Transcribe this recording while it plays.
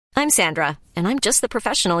I'm Sandra, and I'm just the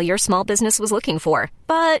professional your small business was looking for.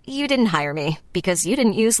 But you didn't hire me because you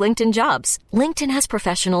didn't use LinkedIn Jobs. LinkedIn has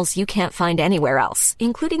professionals you can't find anywhere else,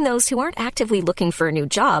 including those who aren't actively looking for a new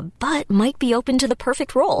job, but might be open to the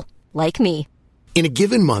perfect role, like me. In a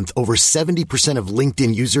given month, over 70% of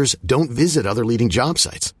LinkedIn users don't visit other leading job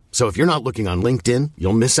sites. So if you're not looking on LinkedIn,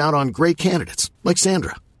 you'll miss out on great candidates like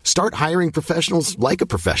Sandra. Start hiring professionals like a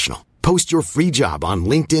professional. Post your free job on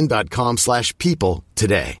linkedin.com/people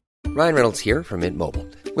today. Ryan Reynolds here from Mint Mobile.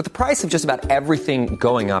 With the price of just about everything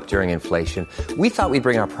going up during inflation, we thought we'd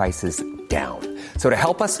bring our prices down. So to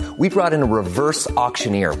help us, we brought in a reverse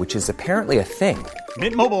auctioneer, which is apparently a thing.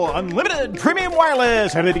 Mint Mobile Unlimited Premium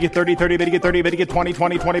Wireless. How to get 30, 30, bit to get 30, bit to get 20,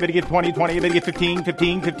 20, 20, bit to get 20, 20, bit to get 15,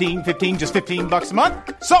 15, 15, 15, just $15 a month?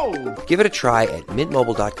 Sold! Give it a try at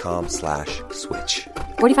mintmobile.com/switch.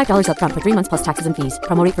 $45 up front for 3 months plus taxes and fees.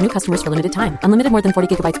 Promo rate for new customers for limited time. Unlimited more than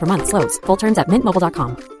 40 gigabytes per month. Slows full terms at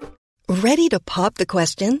mintmobile.com. Ready to pop the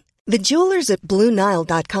question? The jewelers at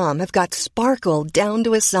BlueNile.com have got sparkle down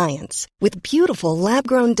to a science with beautiful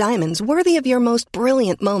lab-grown diamonds worthy of your most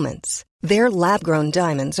brilliant moments. Their lab-grown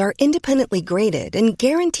diamonds are independently graded and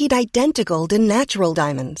guaranteed identical to natural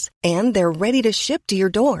diamonds, and they're ready to ship to your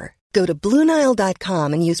door. Go to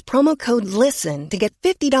BlueNile.com and use promo code LISTEN to get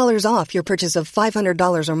 $50 off your purchase of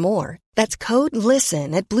 $500 or more. That's code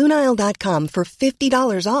LISTEN at BlueNile.com for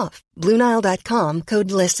 $50 off. BlueNile.com,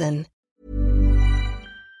 code LISTEN.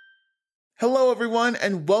 Hello, everyone,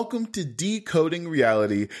 and welcome to Decoding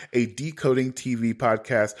Reality, a decoding TV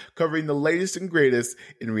podcast covering the latest and greatest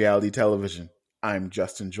in reality television. I'm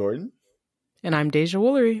Justin Jordan. And I'm Deja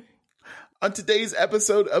Woolery. On today's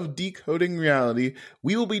episode of Decoding Reality,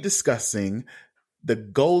 we will be discussing The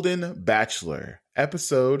Golden Bachelor,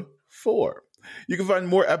 episode 4. You can find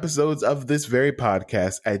more episodes of this very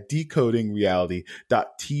podcast at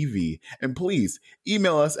decodingreality.tv. And please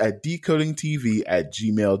email us at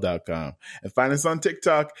decodingtv@gmail.com. And find us on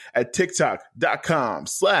TikTok at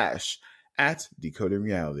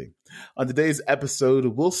tiktok.com/@decodingreality. On today's episode,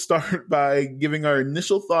 we'll start by giving our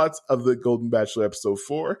initial thoughts of The Golden Bachelor episode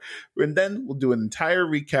 4. And then we'll do an entire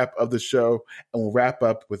recap of the show and we'll wrap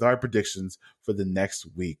up with our predictions for the next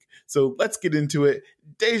week. So let's get into it.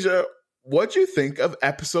 Deja, what'd you think of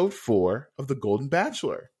episode 4 of The Golden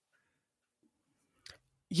Bachelor?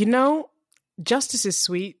 You know, Justice is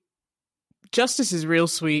sweet. Justice is real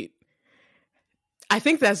sweet. I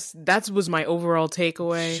think that was my overall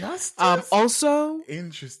takeaway. Justice? Also,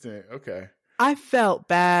 interesting. Okay. I felt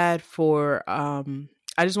bad for I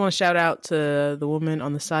just want to shout out to the woman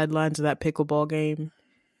on the sidelines of that pickleball game.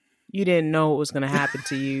 You didn't know what was going to happen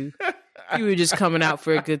to you. You were just coming out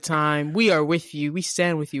for a good time. We are with you. We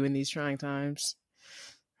stand with you in these trying times.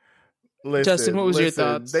 Justin, what was your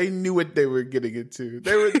thoughts? They knew what they were getting into.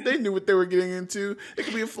 They knew what they were getting into. It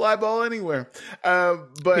could be a fly ball anywhere.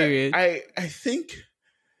 But period. I think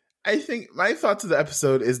my thoughts of the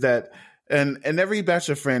episode is that in every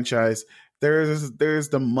Bachelor franchise, there's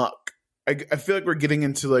the muck. I feel like we're getting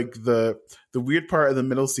into like the weird part of the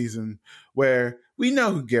middle season where we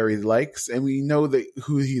know who Gary likes and we know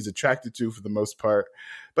who he's attracted to for the most part.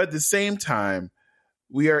 But at the same time,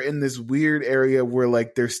 we are in this weird area where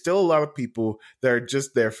like there's still a lot of people that are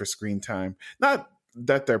just there for screen time. Not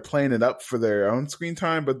that they're playing it up for their own screen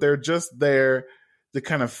time, but they're just there to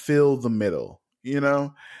kind of fill the middle, you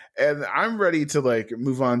know? And I'm ready to like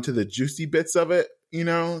move on to the juicy bits of it, you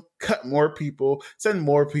know, cut more people, send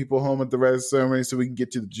more people home at the rest ceremony so we can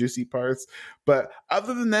get to the juicy parts. But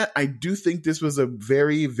other than that, I do think this was a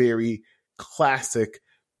very, very classic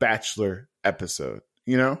Bachelor episode.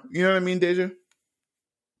 You know what I mean, Deja?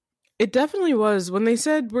 It definitely was. When they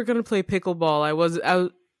said we're going to play pickleball, I was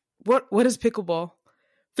what is pickleball?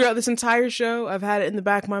 Throughout this entire show, I've had it in the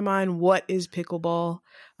back of my mind. What is pickleball?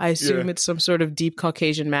 I assume it's some sort of deep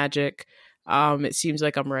Caucasian magic. It seems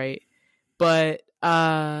like I'm right. But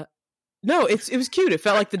no, it was cute. It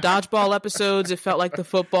felt like the dodgeball episodes. It felt like the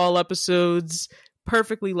football episodes.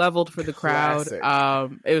 Perfectly leveled for the crowd.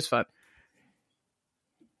 It was fun.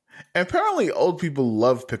 And apparently old people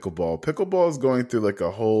love pickleball. Pickleball is going through like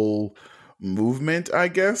a whole movement, I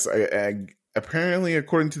guess. Apparently,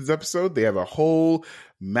 according to this episode, they have a whole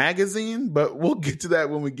magazine, but we'll get to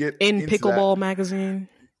that when we get into Pickleball magazine.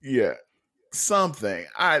 Yeah, something.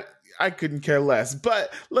 I couldn't care less.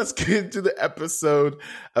 But let's get into the episode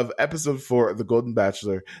 4 of The Golden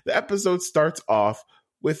Bachelor. The episode starts off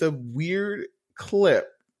with a weird clip,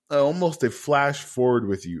 almost a flash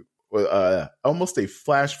forward, if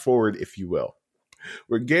you will,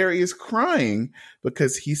 where Gary is crying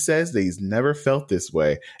because he says that he's never felt this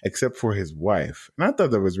way except for his wife. And I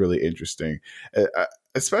thought that was really interesting,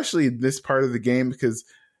 especially in this part of the game, because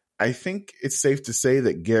I think it's safe to say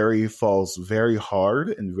that Gary falls very hard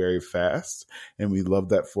and very fast, and we love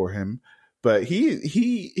that for him. But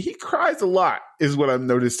he cries a lot, is what I'm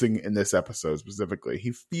noticing in this episode specifically.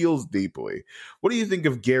 He feels deeply. What do you think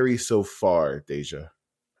of Gary so far, Deja?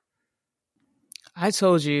 I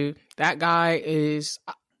told you that guy is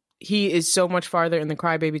so much farther in the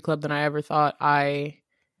crybaby club than I ever thought I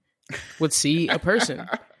would see a person.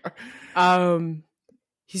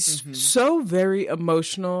 He's so very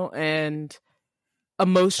emotional and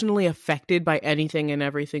emotionally affected by anything and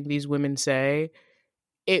everything these women say.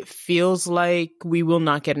 It feels like we will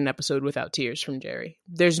not get an episode without tears from Jerry.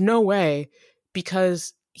 There's no way,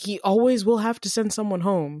 because he always will have to send someone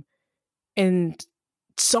home, and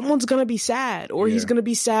someone's going to be sad, or he's going to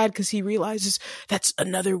be sad because he realizes that's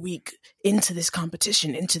another week into this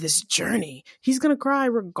competition, into this journey. He's going to cry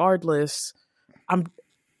regardless.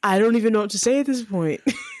 I don't even know what to say at this point.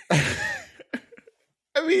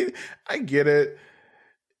 I mean, I get it.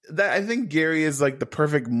 That I think Gary is like the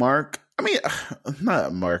perfect mark. I mean, not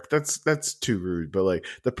a mark. That's too rude, but like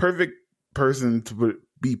the perfect person to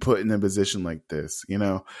be put in a position like this, you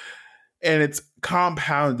know? And it's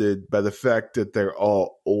compounded by the fact that they're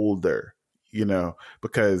all older, you know,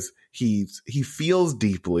 because he feels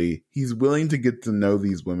deeply. He's willing to get to know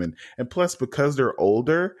these women. And plus, because they're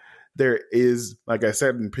older, there is, like I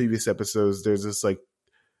said in previous episodes, there's this like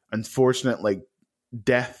unfortunate like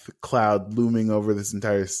death cloud looming over this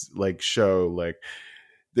entire like show. Like,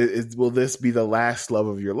 will this be the last love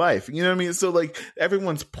of your life? You know what I mean? So like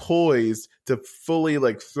everyone's poised to fully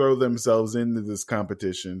like throw themselves into this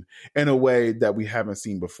competition in a way that we haven't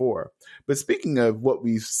seen before. But speaking of what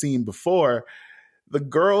we've seen before, the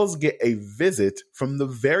girls get a visit from the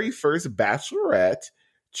very first Bachelorette,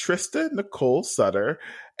 Trista Nicole Sutter.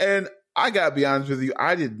 And I gotta be honest with you,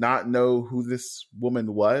 I did not know who this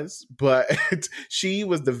woman was, but she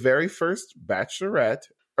was the very first Bachelorette.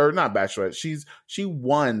 Or not Bachelorette. She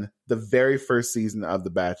won the very first season of The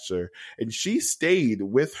Bachelor, and she stayed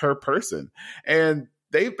with her person. And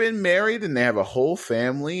they've been married and they have a whole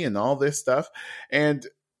family and all this stuff. And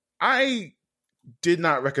I did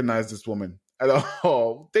not recognize this woman at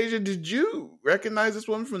all. Deja, did you recognize this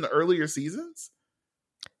woman from the earlier seasons?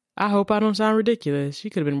 I hope I don't sound ridiculous. She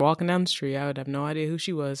could have been walking down the street. I would have no idea who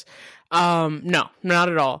she was. No, not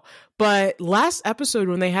at all. But last episode,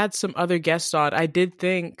 when they had some other guests on, I did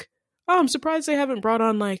think, I'm surprised they haven't brought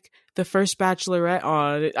on like the first Bachelorette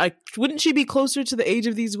on. Wouldn't she be closer to the age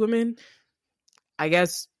of these women? I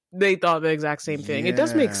guess they thought the exact same thing. It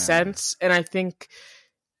does make sense. And I think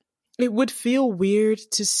it would feel weird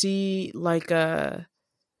to see like a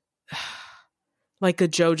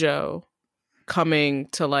JoJo coming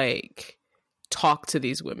to like talk to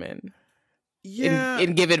these women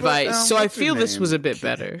and give advice. So I feel this was a bit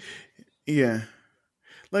better. Yeah.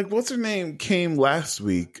 Like, what's her name came last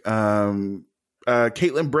week? Caitlin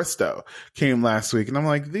Bristow came last week. And I'm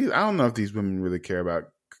like, I don't know if these women really care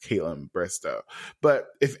about Caitlin Bristow. But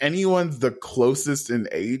if anyone's the closest in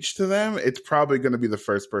age to them, it's probably going to be the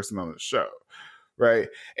first person on the show. Right.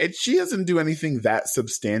 And she doesn't do anything that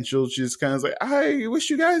substantial. She's kind of like, I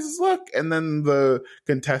wish you guys luck. And then the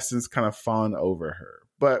contestants kind of fawn over her.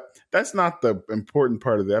 But that's not the important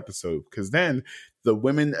part of the episode, because then the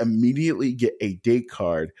women immediately get a date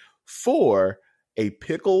card for a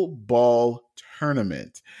pickleball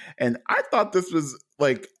tournament. And I thought this was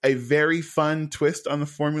like a very fun twist on the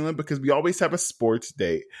formula, because we always have a sports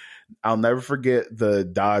date. I'll never forget the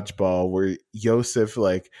dodgeball where Yosef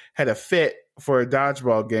like had a fit for a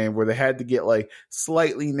dodgeball game where they had to get like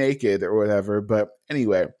slightly naked or whatever. But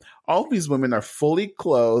anyway, all these women are fully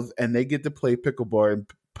clothed and they get to play pickleball. And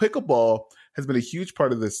pickleball has been a huge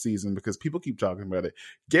part of this season because people keep talking about it.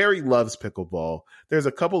 Gary loves pickleball. There's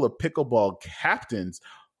a couple of pickleball captains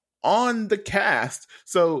on the cast.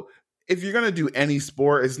 So if you're going to do any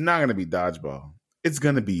sport, it's not going to be dodgeball. It's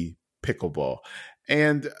going to be pickleball.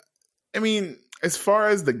 And I mean, as far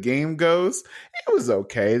as the game goes, it was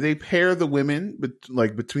okay. They pair the women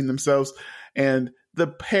between themselves, and the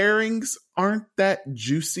pairings aren't that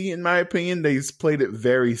juicy in my opinion. They played it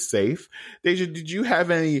very safe. Deja, did you have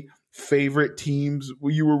any favorite teams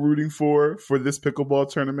you were rooting for this pickleball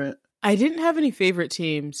tournament? I didn't have any favorite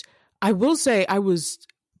teams. I will say I was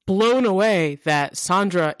blown away that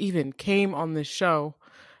Sandra even came on this show,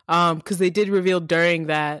 because they did reveal during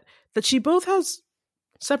that she both has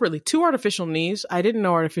separately 2 artificial knees. I didn't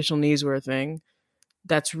know artificial knees were a thing.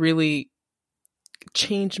 That's really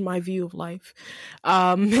changed my view of life.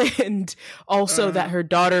 And also that her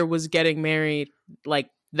daughter was getting married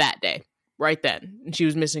like that day, right then. And she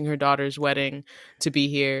was missing her daughter's wedding to be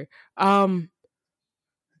here.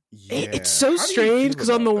 Yeah. It's so strange because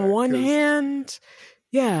on the one hand,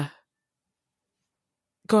 yeah.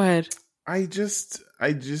 Go ahead. I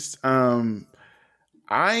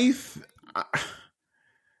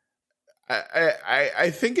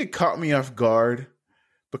think it caught me off guard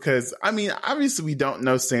because I mean, obviously we don't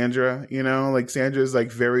know Sandra, you know, like Sandra's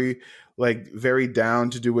very down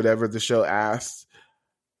to do whatever the show asks.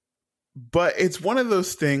 But it's one of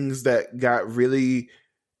those things that got really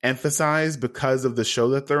emphasized because of the show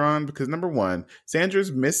that they're on. Because number one,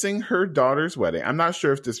 Sandra's missing her daughter's wedding. I'm not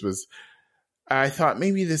sure if this was, I thought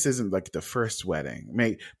maybe this isn't like the first wedding,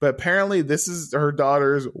 but apparently this is her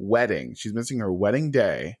daughter's wedding. She's missing her wedding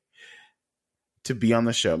day to be on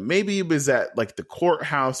the show. Maybe it was at like the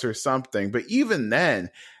courthouse or something. But even then,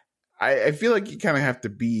 I feel like you kind of have to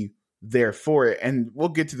be there for it. And we'll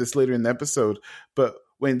get to this later in the episode. But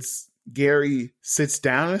when Gary sits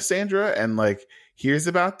down with Sandra and like hears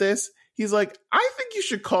about this, he's like, I think you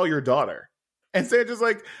should call your daughter. And Sandra's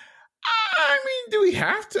like, I mean, do we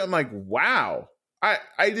have to? I'm like, wow.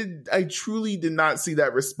 I truly did not see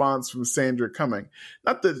that response from Sandra coming.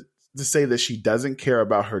 Not to say that she doesn't care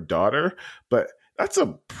about her daughter, but that's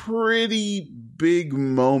a pretty big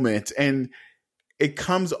moment. And it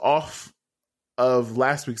comes off of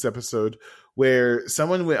last week's episode where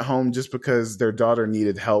someone went home just because their daughter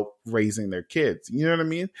needed help raising their kids. You know what I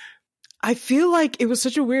mean? I feel like it was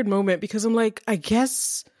such a weird moment because I'm like, I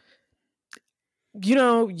guess, you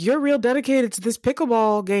know, you're real dedicated to this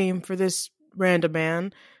pickleball game for this random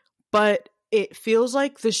man, but it feels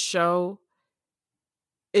like the show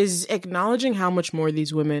is acknowledging how much more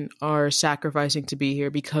these women are sacrificing to be here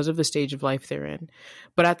because of the stage of life they're in.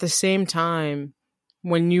 But at the same time,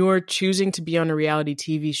 when you're choosing to be on a reality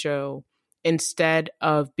TV show instead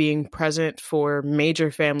of being present for major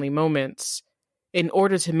family moments in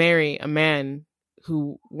order to marry a man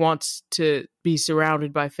who wants to be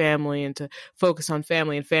surrounded by family and to focus on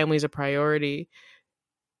family and family is a priority,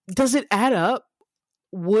 does it add up?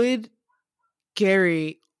 Would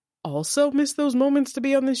Gary also miss those moments to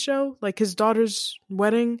be on this show? Like his daughter's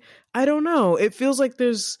wedding? I don't know. It feels like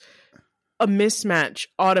there's a mismatch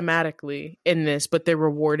automatically in this, but they're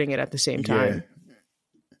rewarding it at the same time. Yeah.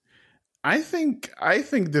 I think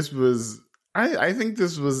this was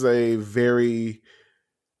a very,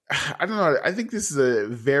 I don't know. I think this is a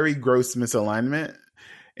very gross misalignment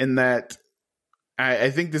in that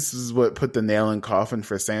I think this is what put the nail in coffin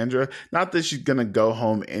for Sandra. Not that she's going to go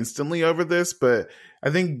home instantly over this, but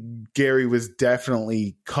I think Gary was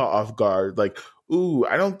definitely caught off guard. Like, ooh,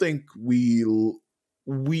 I don't think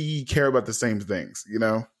we care about the same things, you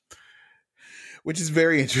know? Which is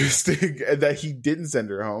very interesting that he didn't send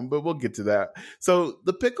her home, but we'll get to that. So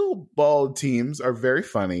the pickleball teams are very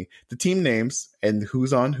funny. The team names and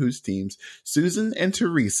who's on whose teams. Susan and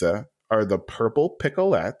Teresa are the Purple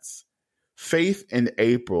Picklettes. Faith and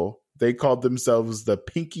April, they called themselves the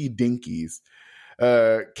Pinky Dinkies.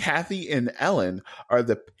 Kathy and Ellen are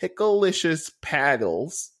the Picklelicious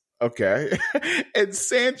Paddles. Okay. And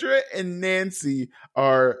Sandra and Nancy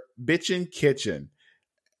are Bitchin' Kitchen.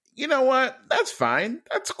 You know what? That's fine.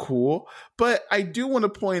 That's cool. But I do want to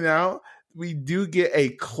point out we do get a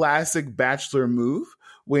classic Bachelor move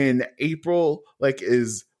when April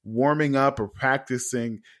is warming up or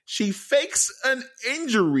practicing. She fakes an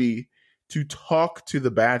injury to talk to the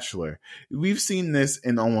Bachelor. We've seen this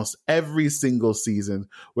in almost every single season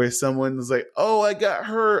where someone's like, oh, I got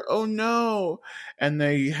hurt. Oh no. And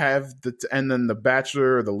they have and then the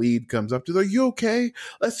Bachelor or the lead comes up to them, are you okay?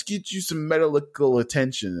 Let's get you some medical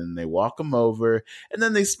attention. And they walk them over. And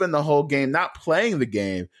then they spend the whole game not playing the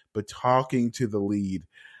game, but talking to the lead.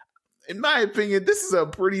 In my opinion, this is a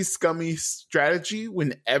pretty scummy strategy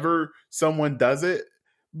whenever someone does it.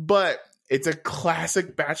 But it's a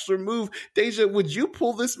classic Bachelor move. Deja, would you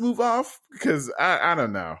pull this move off? Because I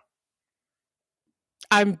don't know.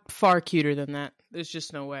 I'm far cuter than that. There's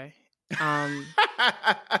just no way.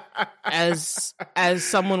 As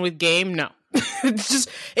someone with game, no.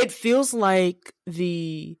 It feels like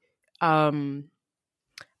the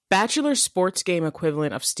Bachelor sports game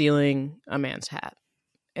equivalent of stealing a man's hat.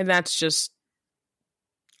 And that's just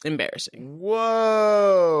embarrassing.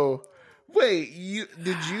 Whoa. Wait,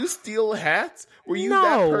 did you steal hats? Were you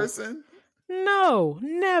that person? No,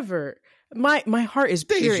 never. My heart is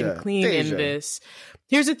pure and clean in this.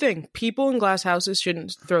 Here's the thing. People in glass houses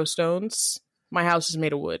shouldn't throw stones. My house is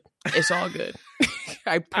made of wood. It's all good.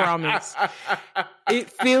 I promise.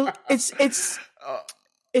 It's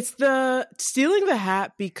the stealing the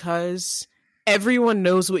hat because everyone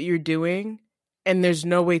knows what you're doing and there's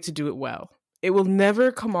no way to do it well. It will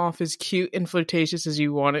never come off as cute and flirtatious as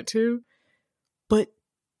you want it to. But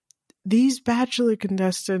these Bachelor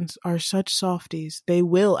contestants are such softies. They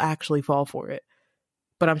will actually fall for it.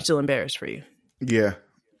 But I'm still embarrassed for you. Yeah.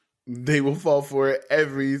 They will fall for it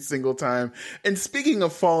every single time. And speaking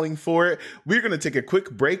of falling for it, we're going to take a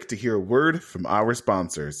quick break to hear a word from our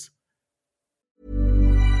sponsors.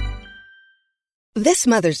 This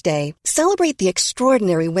Mother's Day, celebrate the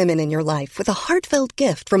extraordinary women in your life with a heartfelt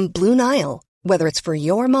gift from Blue Nile. Whether it's for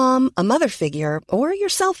your mom, a mother figure, or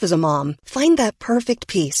yourself as a mom, find that perfect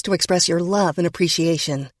piece to express your love and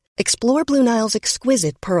appreciation. Explore Blue Nile's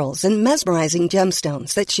exquisite pearls and mesmerizing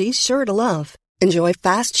gemstones that she's sure to love. Enjoy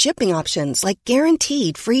fast shipping options like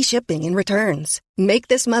guaranteed free shipping and returns. Make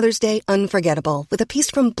this Mother's Day unforgettable with a piece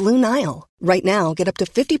from Blue Nile. Right now, get up to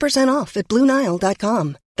 50% off at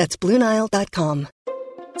BlueNile.com. That's BlueNile.com.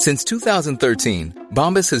 Since 2013,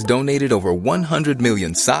 Bombas has donated over 100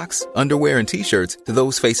 million socks, underwear, and T-shirts to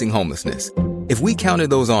those facing homelessness. If we counted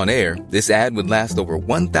those on air, this ad would last over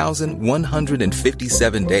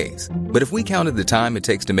 1,157 days. But if we counted the time it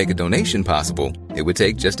takes to make a donation possible, it would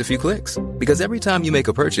take just a few clicks. Because every time you make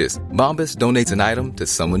a purchase, Bombas donates an item to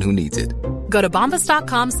someone who needs it. Go to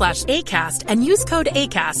bombas.com/ACAST and use code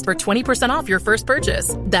ACAST for 20% off your first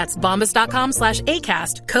purchase. That's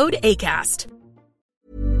bombas.com/ACAST, code ACAST.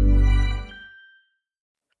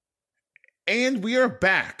 And we are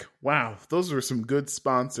back. Wow, those were some good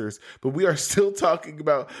sponsors. But we are still talking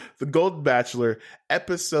about The Golden Bachelor,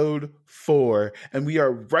 episode 4. And we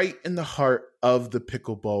are right in the heart of the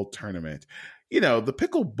pickleball tournament. You know, the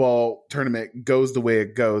pickleball tournament goes the way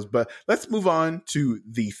it goes. But let's move on to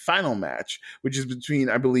the final match, which is between,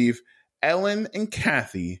 I believe, Ellen and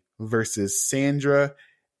Kathy versus Sandra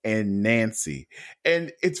and Nancy.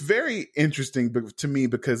 And it's very interesting to me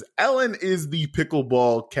because Ellen is the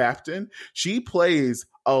pickleball captain. She plays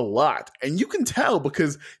a lot, and you can tell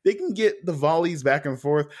because they can get the volleys back and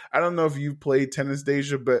forth. I don't know if you played tennis,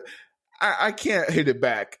 Deja, but I can't hit it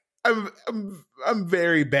back. I'm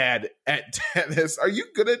very bad at tennis. Are you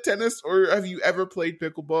good at tennis, or have you ever played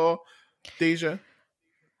pickleball, Deja?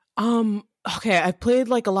 Okay, I played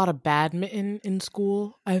like a lot of badminton in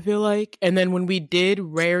school, I feel like. And then when we did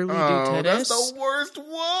rarely do tennis. That's the worst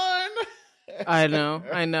one. I know.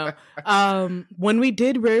 When we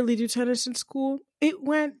did rarely do tennis in school, it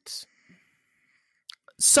went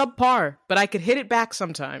subpar, but I could hit it back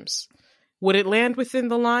sometimes. Would it land within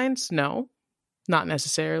the lines? No, not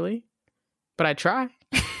necessarily, but I try.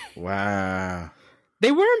 Wow.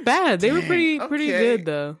 They weren't bad. They were pretty good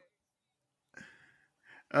though.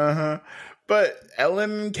 But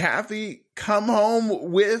Ellen and Kathy come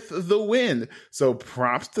home with the win. So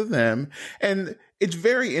props to them. And it's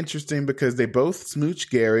very interesting because they both smooch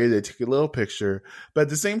Gary. They took a little picture. But at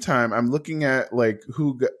the same time, I'm looking at like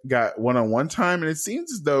who got one-on-one time. And it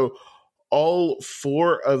seems as though all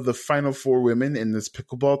 4 of the final 4 women in this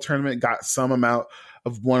pickleball tournament got some amount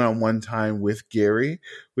of one-on-one time with Gary,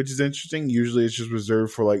 which is interesting. Usually it's just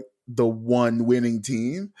reserved for like the one winning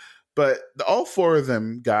team. But all 4 of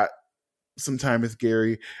them got some time with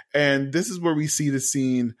Gary. And this is where we see the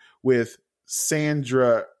scene with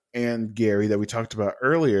Sandra and Gary that we talked about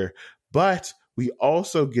earlier. But we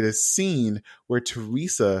also get a scene where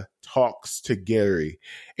Teresa talks to Gary.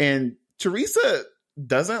 And Teresa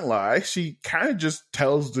doesn't lie. She kind of just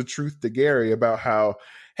tells the truth to Gary about how,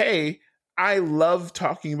 hey, I love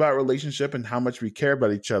talking about relationship and how much we care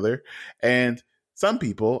about each other. And some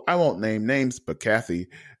people, I won't name names, but Kathy,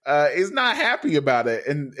 is not happy about it.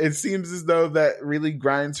 And it seems as though that really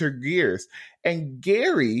grinds her gears. And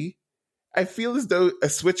Gary, I feel as though a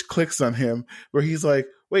switch clicks on him where he's like,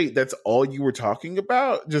 wait, that's all you were talking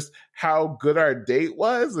about? Just how good our date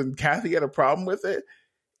was? And Kathy had a problem with it?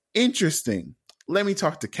 Interesting. Let me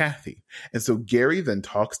talk to Kathy. And so Gary then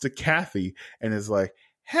talks to Kathy and is like,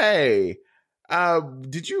 hey,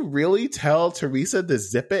 did you really tell Teresa to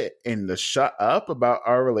zip it and to shut up about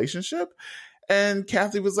our relationship? And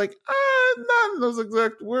Kathy was like, not in those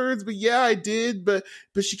exact words, but yeah, I did. But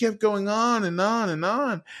she kept going on and on and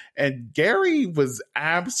on. And Gary was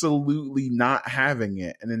absolutely not having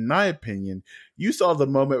it. And in my opinion, you saw the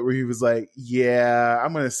moment where he was like, yeah,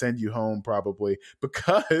 I'm going to send you home probably,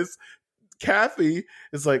 because Kathy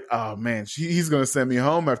is like, oh man, he's going to send me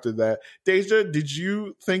home after that. Deja, did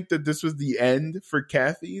you think that this was the end for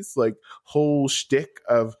Kathy's like whole shtick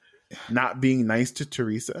of not being nice to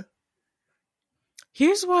Teresa?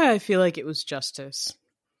 Here's why I feel like it was justice.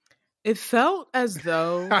 It felt as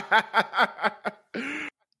though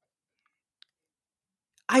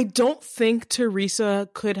I don't think Teresa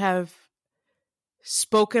could have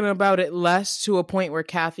spoken about it less to a point where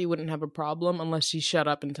Kathy wouldn't have a problem unless she shut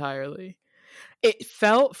up entirely. It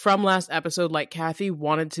felt from last episode like Kathy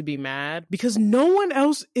wanted to be mad because no one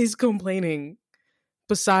else is complaining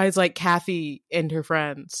besides like Kathy and her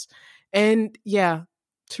friends. And yeah,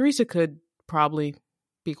 Teresa could probably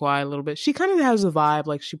be quiet a little bit. She kind of has a vibe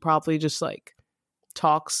like she probably just like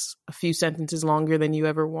talks a few sentences longer than you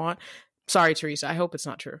ever want. Sorry, Teresa. I hope it's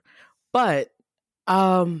not true. But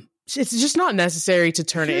it's just not necessary to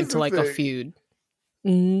turn it into like a feud.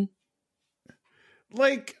 Mm-hmm.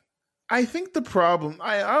 Like, I think the problem,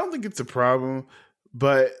 I don't think it's a problem,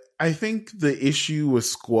 but I think the issue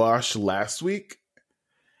was squashed last week.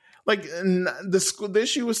 Like, the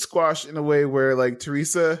issue was squashed in a way where, like,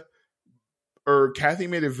 Teresa or Kathy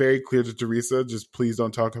made it very clear to Teresa, just please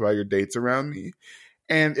don't talk about your dates around me.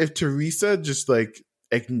 And if Teresa just, like,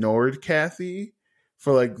 ignored Kathy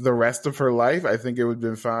for, like, the rest of her life, I think it would have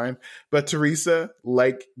been fine. But Teresa,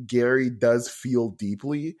 like Gary, does feel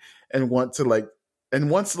deeply and wants to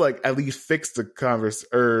at least fix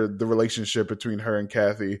the relationship between her and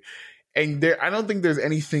Kathy. And I don't think there's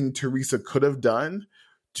anything Teresa could have done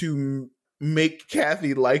to make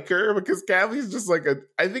Kathy like her, because Kathy's just like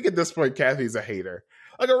I think at this point Kathy's a hater,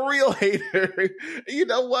 like a real hater. You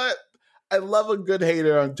know what? I love a good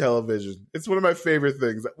hater on television. It's one of my favorite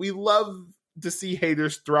things. We love to see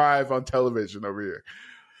haters thrive on television over here.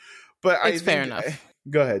 But it's fair enough.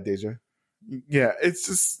 Go ahead, Deja. Yeah, it's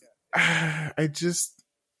just I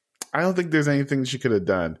don't think there's anything she could have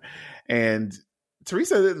done. And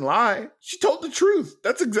Teresa didn't lie. She told the truth.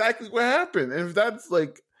 That's exactly what happened. And if that's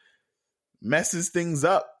like messes things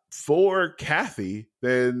up for Kathy,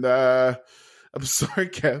 then I'm sorry,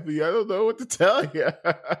 Kathy. I don't know what to tell you.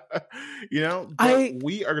 You know, but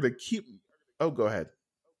we are going to keep. Oh, go ahead.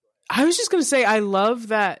 I was just going to say, I love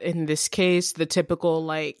that in this case, the typical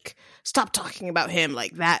like, stop talking about him,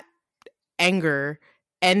 like that anger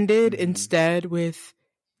ended instead with,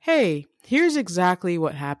 hey, here's exactly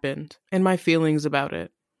what happened and my feelings about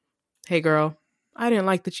it. Hey, girl, I didn't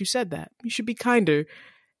like that you said that. You should be kinder.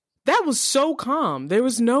 That was so calm. There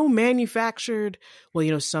was no manufactured, well,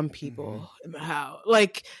 you know, some people, how,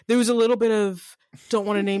 like, there was a little bit of, don't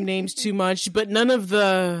want to name names too much, but none of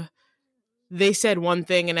the, they said one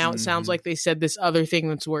thing and now it sounds like they said this other thing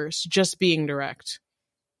that's worse. Just being direct.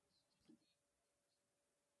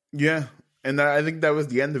 Yeah. And I think that was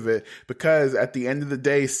the end of it, because at the end of the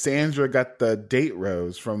day, Sandra got the date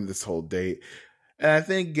rose from this whole date. And I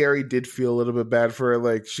think Gary did feel a little bit bad for her.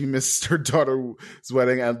 Like, she missed her daughter's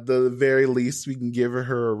wedding. At the very least, we can give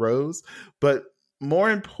her a rose. But more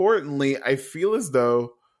importantly, I feel as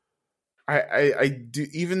though I do,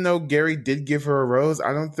 even though Gary did give her a rose,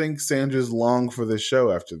 I don't think Sandra's long for the show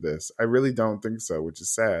after this. I really don't think so, which is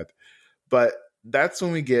sad. But that's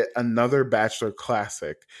when we get another Bachelor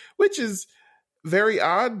classic, which is very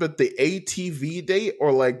odd, but the ATV date,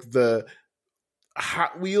 or like the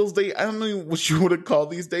Hot Wheels date, I don't know what you would call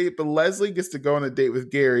these dates, but Leslie gets to go on a date with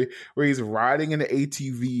Gary where he's riding an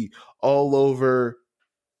ATV all over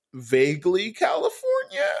vaguely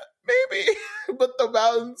California, maybe, but the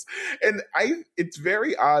mountains. And it's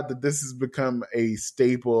very odd that this has become a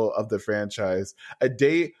staple of the franchise, a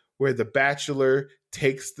date where the Bachelor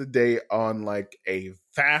takes the day on like a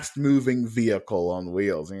fast moving vehicle on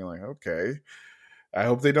wheels. And you're like, okay, I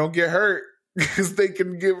hope they don't get hurt, because they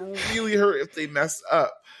can get really hurt if they mess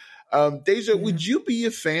up. Deja, would you be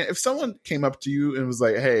a fan if someone came up to you and was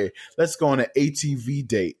like, hey, let's go on an ATV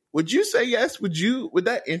date? Would you say yes? Would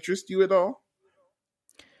that interest you at all?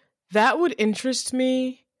 That would interest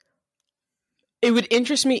me. It would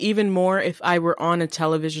interest me even more if I were on a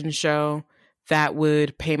television show that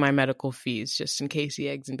would pay my medical fees, just in Casey,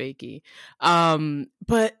 Eggs, and Bakey.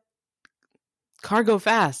 But car go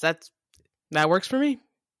fast. That works for me.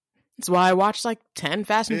 That's why I watched like 10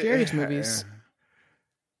 Fast and Furious movies.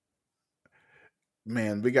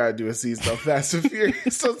 Man, we got to do a season of Fast and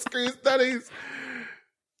Furious on Screen Studies.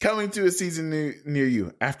 Coming to a season near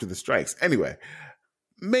you after the strikes. Anyway,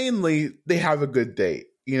 mainly they have a good date.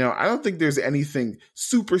 You know, I don't think there's anything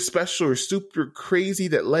super special or super crazy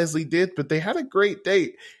that Leslie did, but they had a great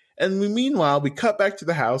date. And meanwhile, we cut back to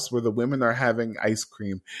the house where the women are having ice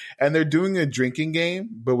cream, and they're doing a drinking game,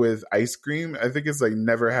 but with ice cream. I think it's like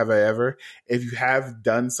Never Have I Ever. If you have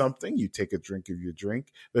done something, you take a drink of your drink.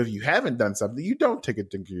 But if you haven't done something, you don't take a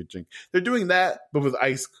drink of your drink. They're doing that, but with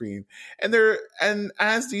ice cream. And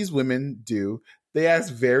as these women do, they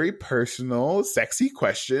ask very personal, sexy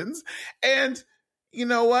questions. And you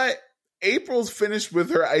know what? April's finished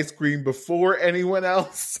with her ice cream before anyone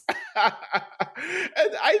else. And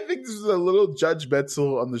I think this is a little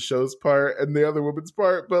judgmental on the show's part and the other woman's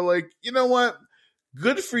part. But like, you know what?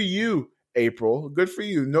 Good for you, April. Good for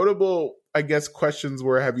you. Notable, I guess, questions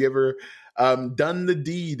were, have you ever done the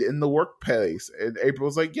deed in the workplace? And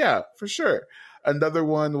April's like, yeah, for sure. Another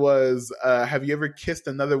one was, have you ever kissed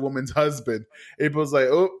another woman's husband? April's like,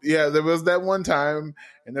 oh, yeah, there was that one time.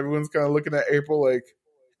 And everyone's kind of looking at April like,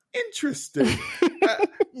 interesting.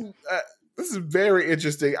 This is very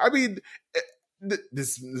interesting. I mean,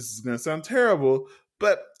 this is going to sound terrible,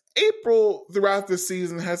 but April throughout the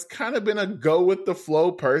season has kind of been a go with the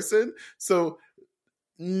flow person. So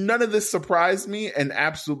none of this surprised me, and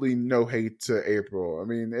absolutely no hate to April. I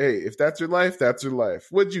mean, hey, if that's your life, that's your life.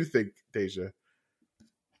 What'd you think, Deja?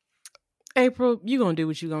 April, you gonna do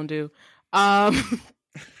what you gonna do.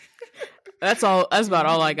 That's all. That's about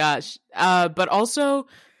all I got. But also,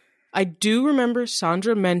 I do remember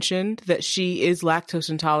Sandra mentioned that she is lactose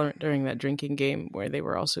intolerant during that drinking game where they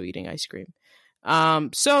were also eating ice cream.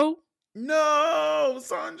 So no,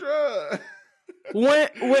 Sandra.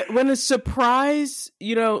 when a surprise,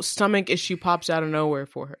 stomach issue pops out of nowhere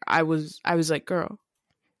for her, I was like, girl,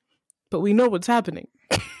 but we know what's happening.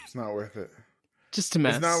 It's not worth it. Just a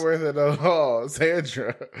mess. It's not worth it at all,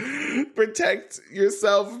 Sandra. Protect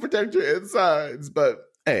yourself, protect your insides. But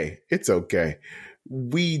hey, it's okay.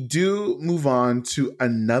 We do move on to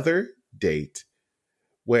another date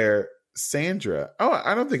where Sandra,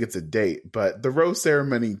 I don't think it's a date, but the rose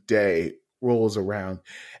ceremony day rolls around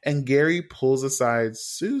and Gary pulls aside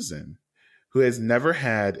Susan, who has never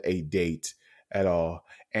had a date at all.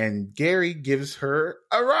 And Gary gives her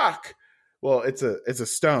a rock. Well, it's a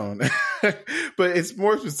stone, but it's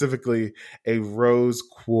more specifically a rose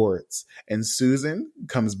quartz. And Susan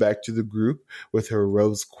comes back to the group with her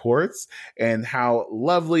rose quartz and how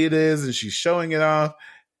lovely it is. And she's showing it off.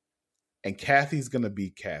 And Kathy's going to be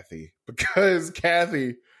Kathy because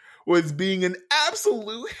Kathy was being an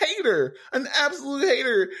absolute hater.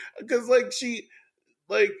 Because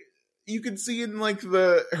you could see in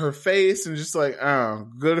her face and just like, oh,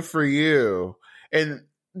 good for you. And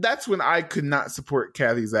that's when I could not support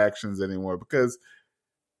Kathy's actions anymore because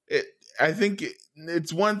I think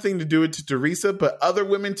it's one thing to do it to Teresa, but other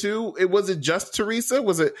women too. It wasn't just Teresa.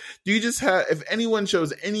 Do you just have, if anyone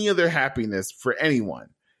shows any other happiness for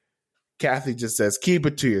anyone, Kathy just says, keep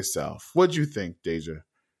it to yourself. What'd you think, Deja?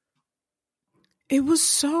 It was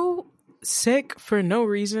so sick for no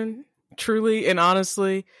reason, truly and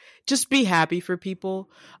honestly. Just be happy for people.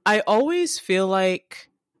 I always feel like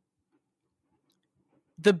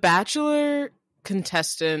the Bachelor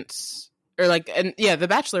contestants, the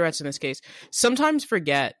Bachelorettes in this case, sometimes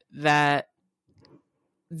forget that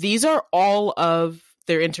these are all of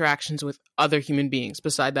their interactions with other human beings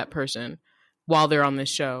beside that person while they're on this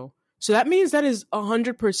show. So that means that is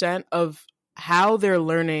 100% of how they're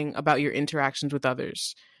learning about your interactions with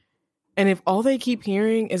others. And if all they keep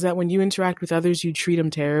hearing is that when you interact with others, you treat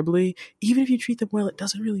them terribly, even if you treat them well, it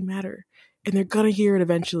doesn't really matter. And they're going to hear it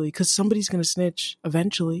eventually because somebody's going to snitch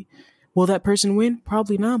eventually. Will that person win?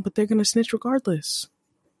 Probably not, but they're going to snitch regardless.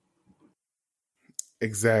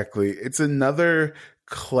 Exactly. It's another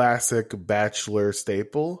classic Bachelor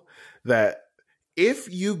staple that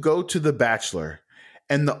if you go to The Bachelor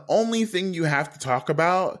and the only thing you have to talk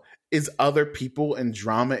about is other people and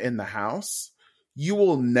drama in the house, you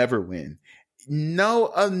will never win.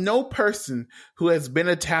 No person who has been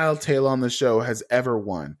a tattletale on the show has ever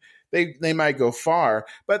won. They might go far,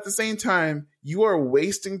 but at the same time, you are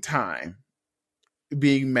wasting time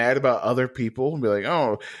being mad about other people and be like,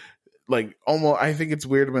 almost. I think it's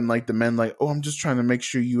weird when the men I'm just trying to make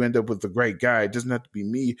sure you end up with the great guy. It doesn't have to be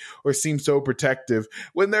me, or seem so protective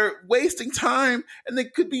when they're wasting time and they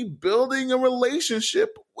could be building a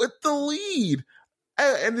relationship with the lead.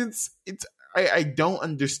 And I don't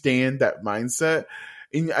understand that mindset.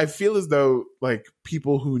 And I feel as though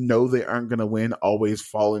people who know they aren't going to win always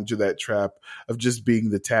fall into that trap of just being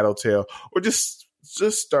the tattletale or just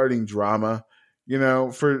starting drama,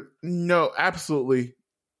 for absolutely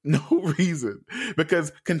no reason.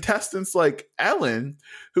 Because contestants like Ellen,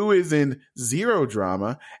 who is in zero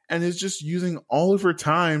drama and is just using all of her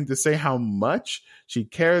time to say how much she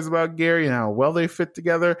cares about Gary and how well they fit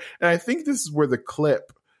together. And I think this is where the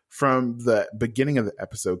clip from the beginning of the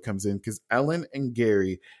episode comes in, because Ellen and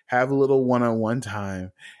Gary have a little one-on-one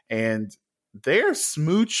time and they're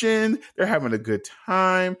smooching, they're having a good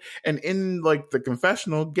time. And in the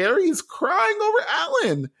confessional, Gary is crying over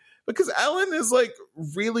Ellen because Ellen is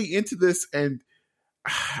really into this. And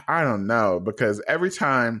I don't know, because every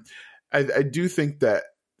time I do think that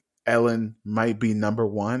Ellen might be number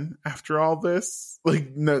one after all this.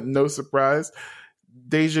 No surprise.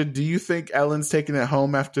 Deja, do you think Ellen's taking it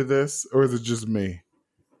home after this, or is it just me?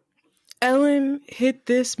 Ellen hit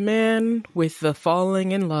this man with the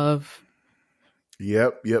falling in love.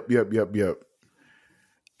 Yep.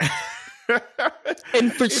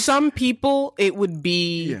 And for some people, it would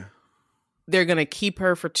be they're going to keep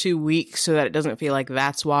her for 2 weeks so that it doesn't feel like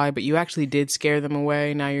that's why, but you actually did scare them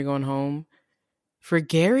away. Now you're going home. For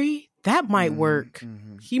Gary, that might work.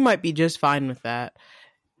 He might be just fine with that.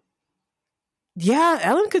 Yeah,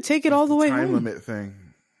 Ellen could take it all the way home. Time limit thing.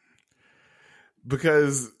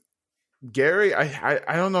 Because Gary,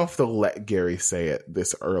 I don't know if they'll let Gary say it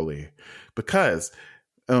this early. Because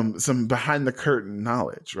some behind the curtain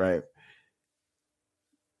knowledge, right?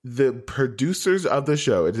 The producers of the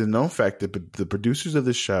show, it is no effect, but the producers of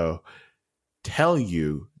the show tell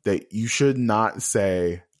you that you should not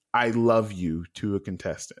say, I love you to a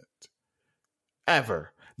contestant.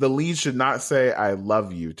 Ever. The lead should not say, I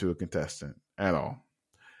love you to a contestant at all.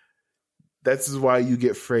 That's why you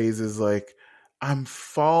get phrases like, I'm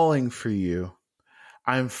falling for you.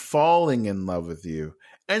 I'm falling in love with you.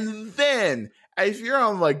 And then, if you're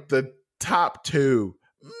on like the top 2,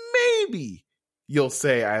 maybe you'll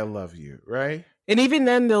say, I love you, right? And even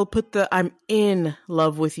then, they'll put the I'm in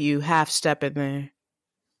love with you half step in there.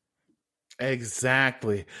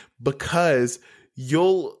 Exactly. Because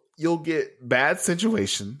you'll get bad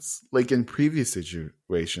situations, like in previous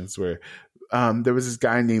situations where there was this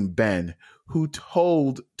guy named Ben who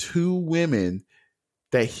told 2 women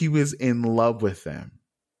that he was in love with them.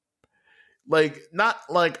 Like, not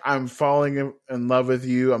like I'm falling in love with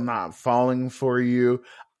you. I'm not falling for you.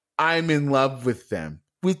 I'm in love with them,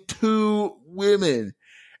 with 2 women.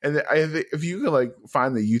 And I think if you could like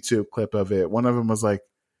find the YouTube clip of it, one of them was like,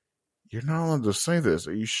 you're not allowed to say this.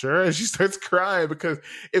 Are you sure? And she starts crying because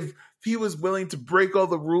if he was willing to break all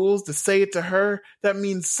the rules to say it to her, that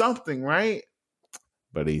means something, right?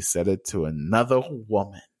 But he said it to another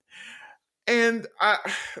woman. And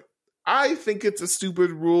I think it's a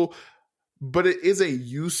stupid rule, but it is a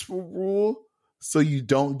useful rule so you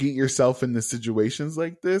don't get yourself into situations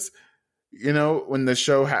like this, you know, when the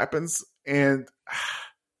show happens. And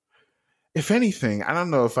if anything, I don't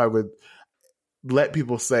know if I would let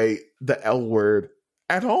people say the L word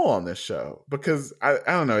at all on this show because I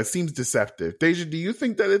don't know, it seems deceptive. Deja, do you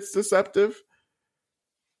think that it's deceptive?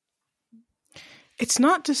 It's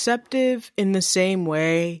not deceptive in the same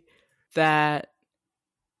way that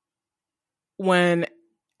when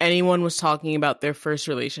anyone was talking about their first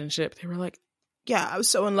relationship, they were like, yeah, I was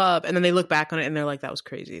so in love. And then they look back on it and they're like, that was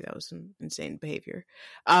crazy. That was some insane behavior.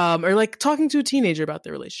 Or like talking to a teenager about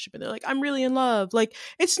their relationship and they're like, I'm really in love. Like,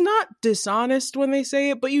 it's not dishonest when they say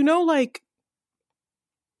it, but you know, like,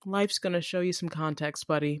 life's going to show you some context,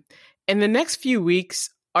 buddy. And the next few weeks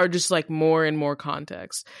are just like more and more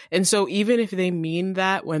context. And so even if they mean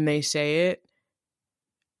that when they say it,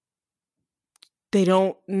 they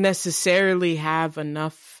don't necessarily have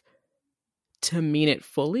enough to mean it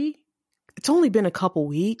fully. It's only been a couple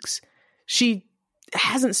weeks. She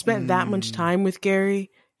hasn't spent that much time with Gary,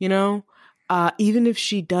 you know? Even if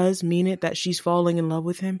she does mean it, that she's falling in love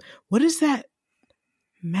with him, what does that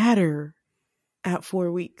matter at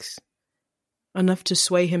 4 weeks? Enough to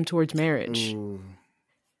sway him towards marriage. Ooh.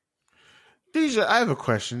 Deja, I have a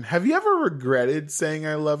question. Have you ever regretted saying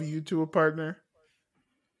I love you to a partner?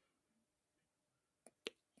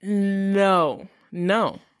 No.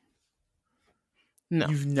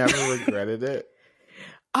 You've never regretted it?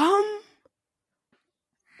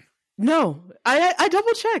 No. I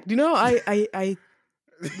double checked. You know, I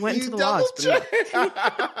went to the laws.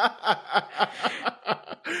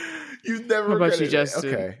 You've never How about regretted you, Justin?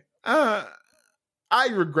 it. Okay. I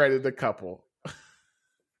regretted a couple.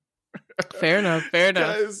 Fair enough.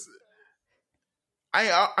 Because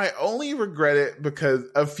I only regret it because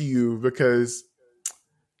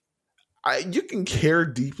you can care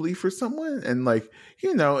deeply for someone and like,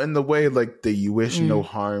 you know, in the way like that you wish no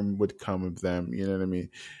harm would come of them. You know what I mean?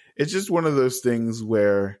 It's just one of those things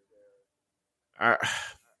where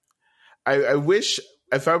I wish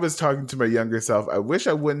if I was talking to my younger self, I wish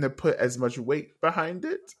I wouldn't have put as much weight behind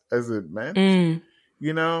it as it meant,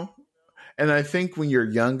 you know? And I think when you're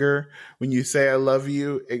younger, when you say I love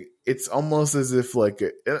you, it's almost as if like,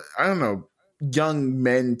 I don't know, young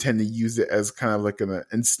men tend to use it as kind of like an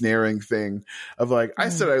ensnaring thing of like, I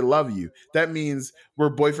said I love you. That means we're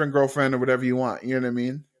boyfriend, girlfriend, or whatever you want. You know what I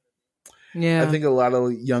mean? Yeah. I think a lot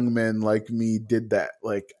of young men like me did that.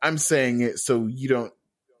 Like, I'm saying it so you don't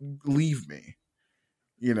leave me,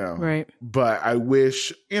 you know? Right. But I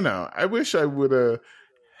wish I would have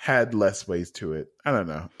had less ways to it. I don't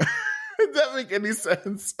know. Does that make any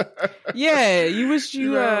sense? Yeah, you wish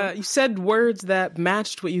you you said words that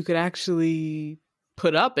matched what you could actually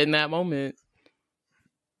put up in that moment.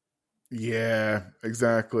 Yeah,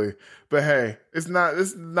 exactly. But hey, this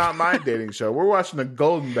is not my dating show. We're watching The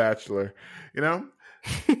Golden Bachelor, you know?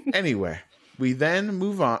 Anyway, We then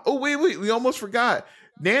move on. Oh, wait. We almost forgot.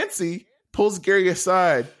 Nancy pulls Gary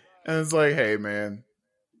aside and is like, hey, man,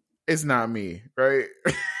 it's not me, right?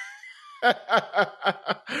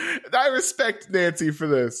 I respect Nancy for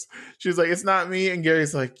this. She's like, it's not me. And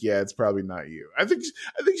Gary's like, yeah, it's probably not you. I think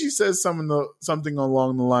she says something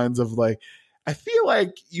along the lines of like, I feel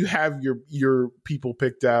like you have your people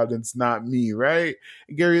picked out and it's not me, right?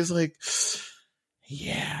 And Gary's like,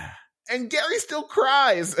 yeah. And Gary still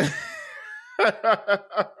cries.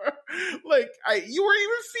 Like, you weren't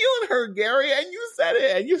even feeling her, Gary, and you said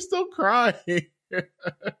it, and you're still crying.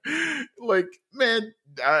 Like, man,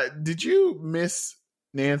 did you miss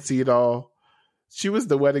Nancy at all? She was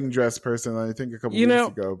the wedding dress person, I think, a couple weeks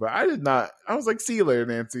ago, but I did not. I was like, see you later,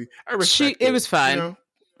 Nancy. I respect it. It was fine.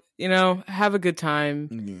 Have a good time.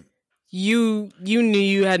 Mm-hmm. You knew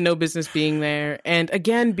you had no business being there. And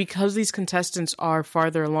again, because these contestants are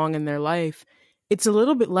farther along in their life, it's a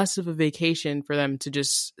little bit less of a vacation for them to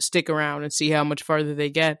just stick around and see how much farther they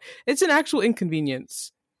get. It's an actual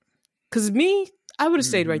inconvenience. Because I would have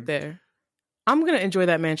stayed right there. I'm going to enjoy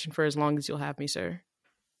that mansion for as long as you'll have me, sir.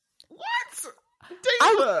 What?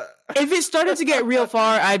 If it started to get real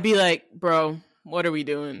far, I'd be like, bro, what are we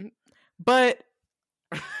doing? But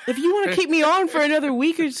if you want to keep me on for another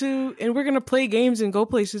week or two and we're going to play games and go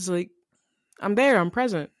places, like, I'm there. I'm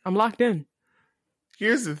present. I'm locked in.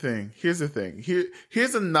 Here's the thing. Here's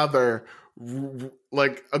another,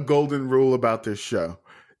 like, a golden rule about this show.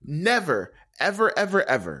 Never, ever, ever,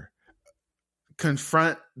 ever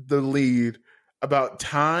confront the lead about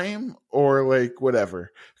time or, like,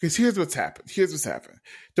 whatever. Because here's what's happened.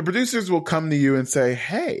 The producers will come to you and say,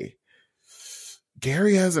 hey,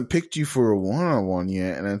 Gary hasn't picked you for a one-on-one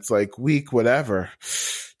yet. And it's like, week, whatever.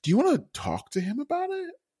 Do you want to talk to him about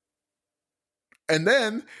it? And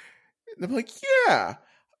then I'm like, yeah,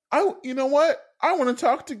 you know what? I want to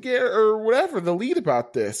talk to Gary or whatever, the lead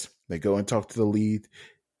about this. They go and talk to the lead.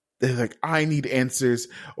 They're like, I need answers.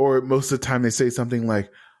 Or most of the time they say something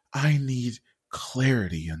like, I need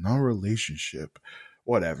clarity in our relationship,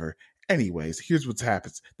 whatever. Anyways, here's what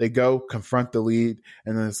happens. They go confront the lead.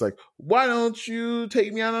 And then it's like, why don't you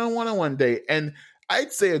take me out on a one-on-one date? And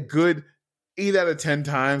I'd say a good 8 out of 10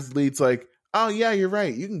 times, the lead's like, oh yeah, you're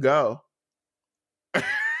right. You can go.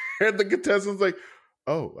 And the contestant's like,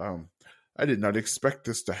 oh, I did not expect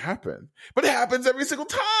this to happen. But it happens every single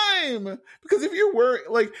time. Because if you're worried,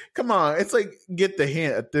 like, come on, it's like, get the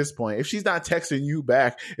hint at this point. If she's not texting you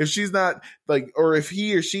back, if she's not, like, or if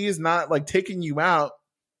he or she is not, like, taking you out,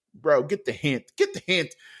 bro, get the hint.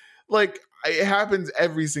 Like, it happens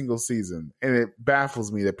every single season. And it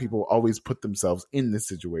baffles me that people always put themselves in this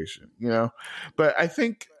situation, But I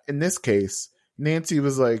think in this case, Nancy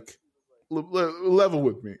was like, level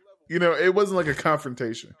with me. It wasn't like a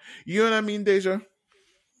confrontation. You know what I mean, Deja?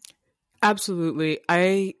 Absolutely.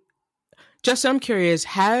 I'm curious,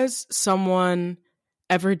 has someone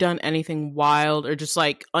ever done anything wild or just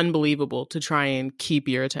like unbelievable to try and keep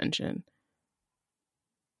your attention?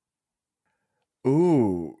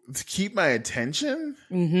 Ooh, to keep my attention?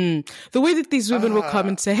 Mm-hmm. The way that these women will come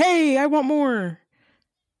and say, hey, I want more.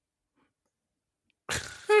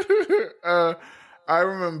 I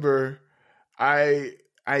remember I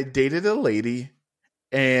dated a lady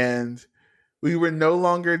and we were no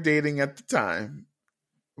longer dating at the time,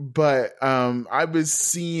 but I was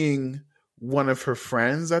seeing one of her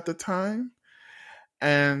friends at the time.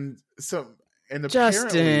 And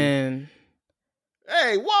Justin.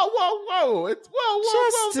 Hey, whoa. It's whoa.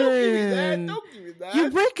 Don't give me that.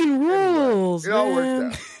 You're breaking rules. Anyway, it all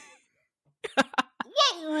worked out.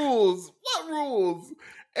 What rules?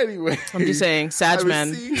 Anyway. I'm just saying, Sag man.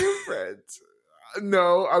 I was seeing a friend.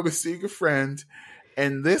 No, I was seeing a friend,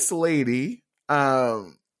 and this lady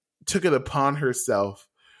took it upon herself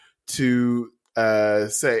to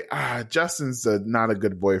say, Justin's not a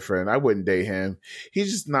good boyfriend. I wouldn't date him.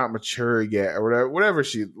 He's just not mature yet, or whatever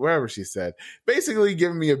she said. Basically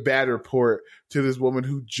giving me a bad report to this woman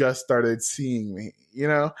who just started seeing me,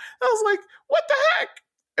 I was like, what the heck?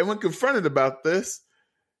 And when confronted about this,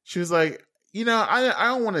 she was like, I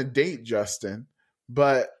don't want to date Justin,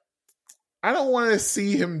 but I don't want to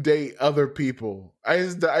see him date other people. I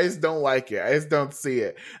just don't like it. I just don't see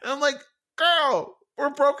it. And I'm like, girl, we're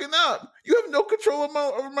broken up. You have no control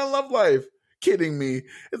over my love life. Kidding me.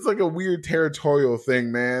 It's like a weird territorial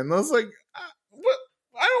thing, man. And I was like, what?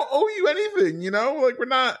 I don't owe you anything, Like we're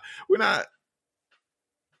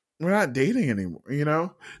not dating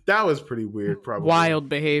anymore, That was pretty weird, probably. Wild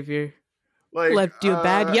behavior. Like, left you a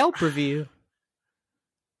bad Yelp review.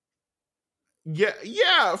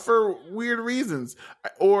 Yeah, for weird reasons.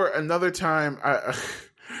 Or another time,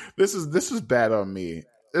 this was bad on me.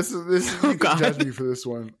 This is you can judge me for this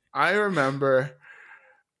one. I remember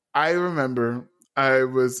I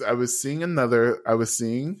was seeing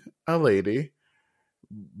a lady.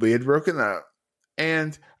 We had broken up,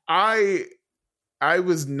 and I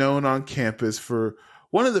was known on campus for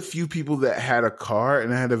one of the few people that had a car,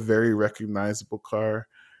 and I had a very recognizable car,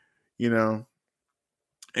 you know.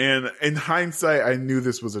 And in hindsight, I knew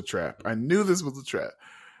this was a trap.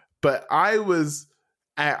 But I was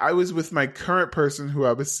with my current person who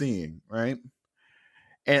I was seeing, right?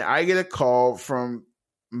 And I get a call from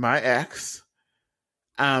my ex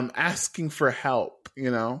asking for help,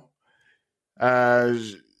 you know.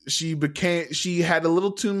 She had a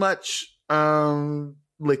little too much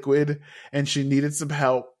liquid, and she needed some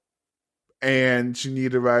help, and she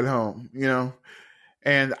needed a ride home, you know.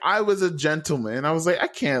 And I was a gentleman. I was like, I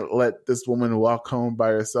can't let this woman walk home by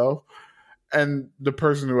herself. And the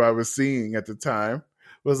person who I was seeing at the time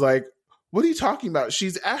was like, what are you talking about?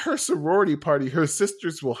 She's at her sorority party. Her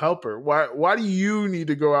sisters will help her. Why do you need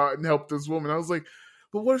to go out and help this woman? I was like,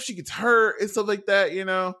 but what if she gets hurt and stuff like that, you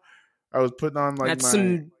know? I was putting on like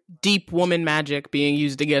some deep woman magic being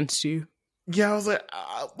used against you. Yeah, I was like,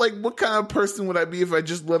 what kind of person would I be if I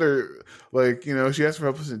just let her, like, you know, she asks for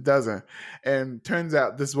help and she doesn't. And turns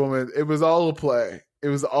out this woman, it was all a play. It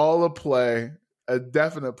was all a play, a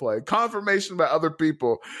definite play. Confirmation by other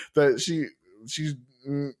people that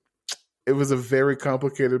it was a very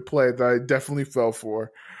complicated play that I definitely fell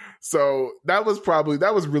for. So that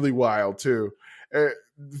was really wild too.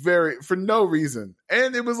 For no reason.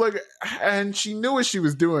 And it was like, and she knew what she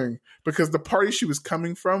was doing because the party she was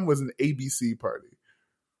coming from was an ABC party.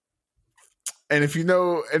 And if you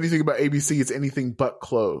know anything about ABC, it's anything but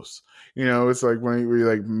close. You know, it's like when you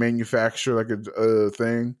like manufacture like a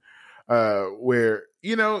thing where,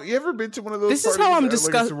 you know, you ever been to one of those this parties? Is how I'm like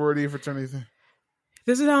a sorority fraternity thing?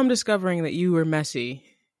 This is how I'm discovering that you were messy.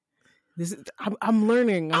 I'm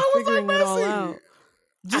learning. I'm figuring it all out.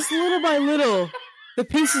 Just little by little. The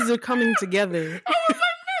pieces are coming together. I was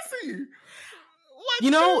like, messy. What?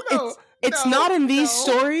 You know, it's not in these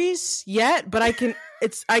stories yet, but I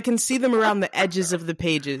can see them around the edges of the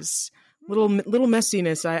pages. Little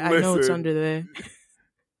messiness. I know it's under there.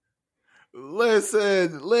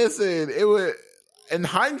 Listen. It was in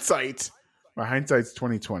hindsight. My hindsight's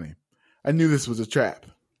 2020. I knew this was a trap,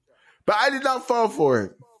 but I did not fall for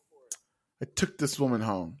it. I took this woman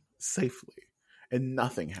home safely. And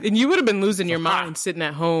nothing happened. And you would have been losing your mind sitting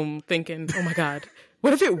at home thinking, oh my God,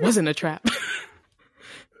 what if it wasn't a trap?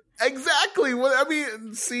 Exactly.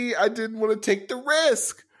 I didn't want to take the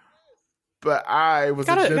risk. But I was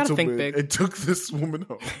a gentleman and took this woman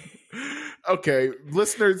home. Okay,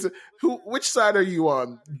 listeners, which side are you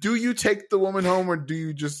on? Do you take the woman home or do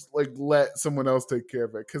you just like let someone else take care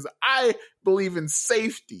of it? Because I believe in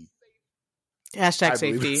safety. Hashtag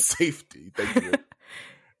safety. Safety. Thank you.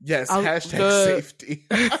 Yes, hashtag safety.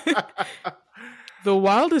 The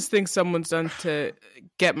wildest thing someone's done to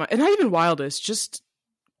get and not even wildest, just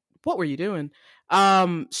what were you doing?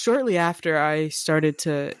 Shortly after I started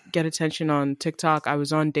to get attention on TikTok, I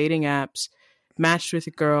was on dating apps, matched with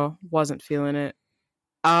a girl, wasn't feeling it.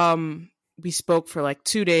 We spoke for like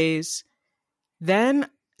 2 days. Then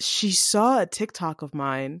she saw a TikTok of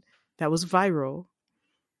mine that was viral,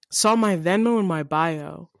 saw my Venmo in my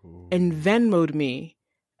bio, and Venmo'd me,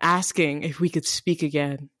 asking if we could speak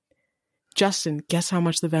again. Justin, guess how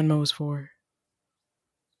much the Venmo was for?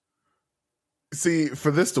 See, for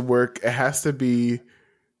this to work,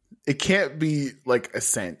 it can't be like a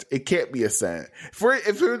cent. It can't be a cent.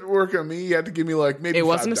 If it would work on me, you had to give me like maybe $5. It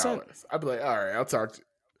wasn't a cent. I'd be like, all right, I'll talk to you.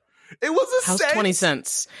 It was a cent. How's 20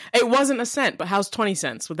 cents? It wasn't a cent, but how's 20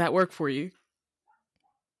 cents? Would that work for you?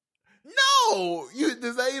 No!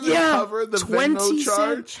 Does that even cover the Venmo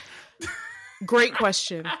charge? Great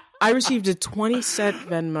question. I received a 20-cent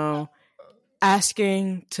Venmo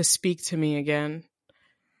asking to speak to me again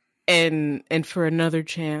and for another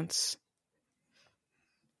chance.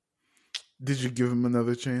 Did you give him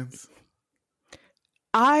another chance?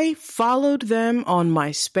 I followed them on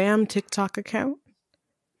my spam TikTok account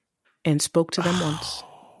and spoke to them once.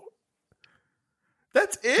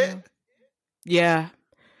 That's it? Yeah.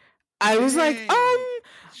 I was like,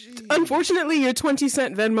 unfortunately, your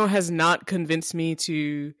 20-cent Venmo has not convinced me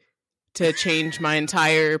to change my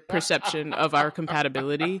entire perception of our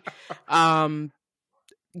compatibility.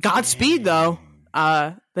 Godspeed, though.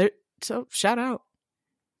 So shout out.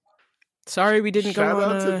 Sorry we didn't go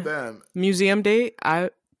on a museum date. I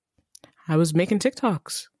was making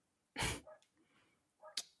TikToks.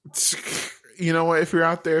 You know what? If you're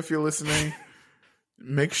out there, if you're listening,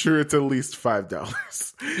 make sure it's at least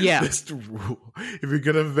 $5. Yeah. That's the rule. If you're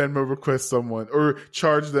going to Venmo request someone or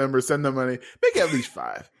charge them or send them money, make it at least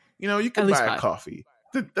 $5. You can buy a coffee.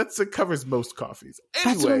 It covers most coffees.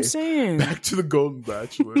 Anyway, that's what I'm saying. Back to the Golden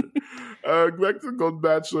Bachelor.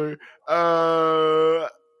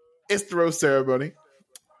 It's the rose ceremony.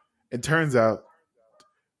 It turns out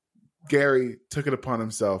Gary took it upon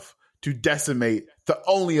himself to decimate the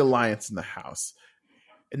only alliance in the house,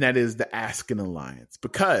 and that is the Askin Alliance,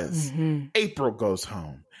 because April goes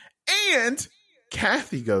home and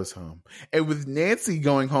Kathy goes home. And with Nancy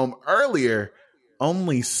going home earlier,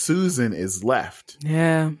 only Susan is left.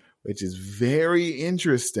 Yeah. Which is very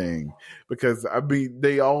interesting because,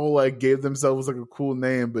 they all gave themselves a cool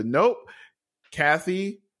name, but nope.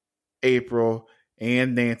 Kathy, April,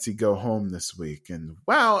 and Nancy go home this week. And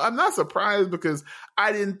wow, I'm not surprised because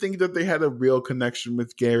I didn't think that they had a real connection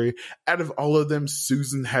with Gary. Out of all of them,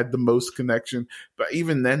 Susan had the most connection. But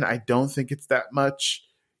even then, I don't think it's that much.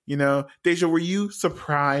 Deja, were you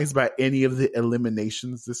surprised by any of the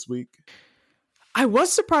eliminations this week? I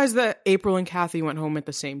was surprised that April and Kathy went home at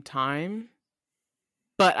the same time.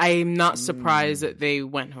 But I'm not surprised that they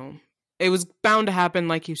went home. It was bound to happen,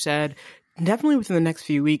 like you said. Definitely within the next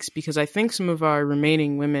few weeks, because I think some of our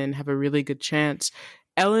remaining women have a really good chance.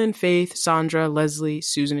 Ellen, Faith, Sandra, Leslie,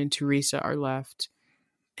 Susan, and Teresa are left.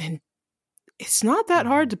 And it's not that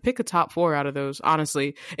hard to pick a top 4 out of those,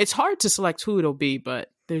 honestly. It's hard to select who it'll be, but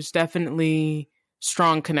there's definitely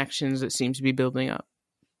strong connections that seem to be building up.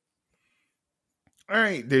 All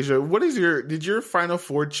right, Deja, did your final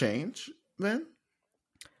 4 change then?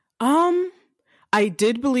 I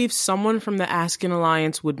did believe someone from the Askin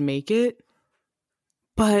Alliance would make it,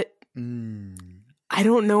 but I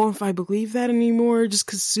don't know if I believe that anymore just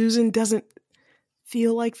because Susan doesn't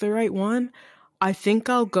feel like the right one. I think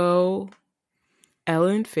I'll go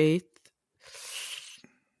Ellen, Faith,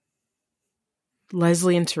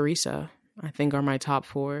 Leslie, and Teresa, I think are my top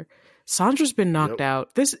 4. Sandra's been knocked out.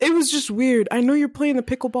 It was just weird. I know you're playing the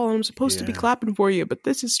pickleball and I'm supposed to be clapping for you, but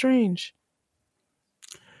this is strange.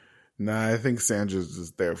 Nah, I think Sandra's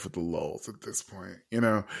just there for the lulz at this point.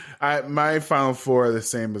 My final 4 are the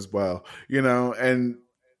same as well. And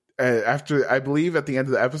after, I believe at the end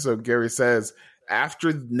of the episode, Gary says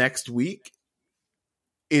after next week,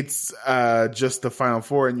 it's just the final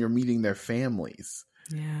 4 and you're meeting their families.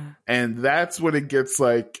 Yeah. And that's when it gets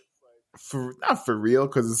not for real,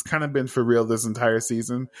 because it's kind of been for real this entire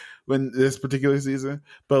season, this particular season,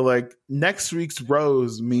 but next week's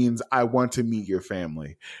rose means I want to meet your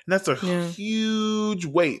family, and that's a huge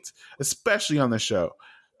weight, especially on the show.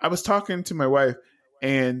 I was talking to my wife,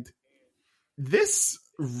 and this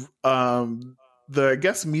I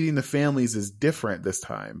guess meeting the families is different this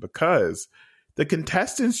time because the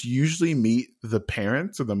contestants usually meet the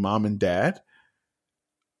parents or the mom and dad,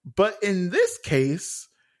 but in this case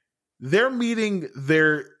they're meeting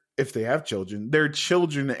if they have children, their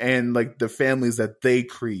children and the families that they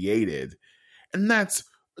created. And that's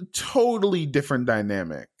a totally different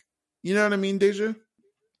dynamic. You know what I mean, Deja?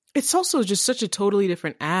 It's also just such a totally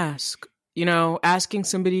different ask. Asking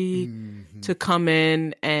somebody to come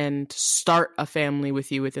in and start a family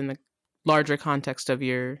with you within the larger context of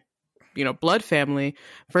your, blood family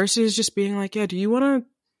versus just being like, yeah, do you want to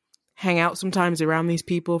hang out sometimes around these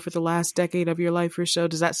people for the last decade of your life or so?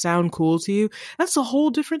 Does that sound cool to you? That's a whole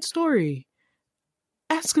different story.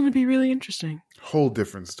 That's going to be really interesting. Whole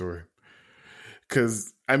different story.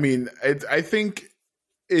 Because, I think,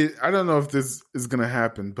 I don't know if this is going to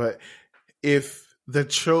happen, but if their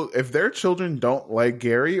children don't like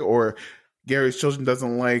Gary, or Gary's children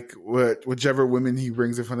doesn't like whichever women he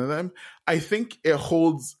brings in front of them, I think it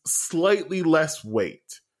holds slightly less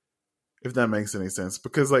weight. If that makes any sense,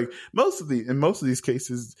 because in most of these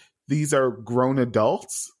cases, these are grown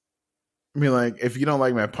adults. If you don't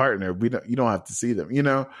like my partner, you don't have to see them,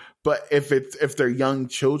 But if they're young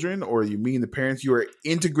children or you mean the parents, you are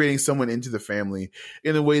integrating someone into the family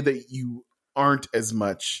in a way that you aren't as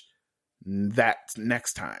much that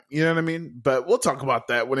next time. You know what I mean? But we'll talk about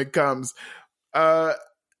that when it comes. We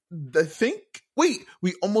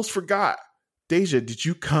almost forgot. Deja, did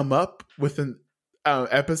you come up with an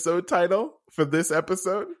episode title for this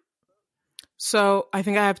episode? So I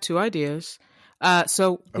think I have 2 ideas.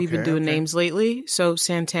 We've been doing names lately. So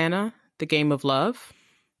Santana, the game of love,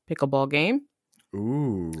 pickleball game.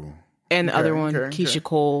 Ooh. And the other one, Keisha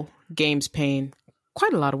Cole, games pain.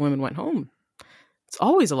 Quite a lot of women went home. It's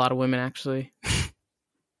always a lot of women, actually.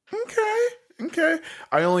 Okay.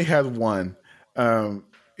 I only had one.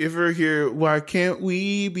 If you're here, why can't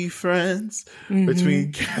we be friends?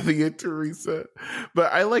 Between Kathy and Teresa.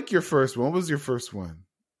 But I like your first one. What was your first one?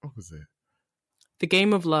 What was it? The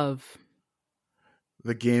Game of Love.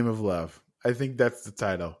 The Game of Love. I think that's the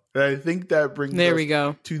title. And I think that brings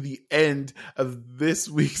us to the end of this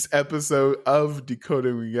week's episode of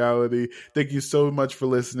Decoding Reality. Thank you so much for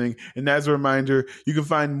listening. And as a reminder, you can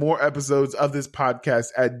find more episodes of this podcast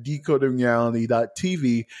at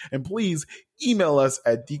decodingreality.tv. And please email us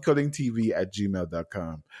at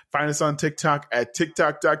decodingtv@gmail.com. Find us on TikTok at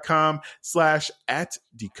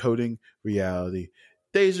tiktok.com/@decodingreality.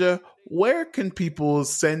 Deja, where can people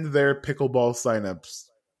send their pickleball signups?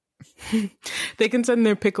 They can send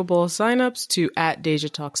their pickleball signups to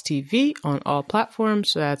 @DejaTalksTV on all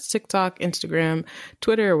platforms. So that's TikTok, Instagram,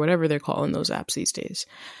 Twitter, or whatever they're calling those apps these days.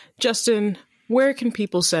 Justin, where can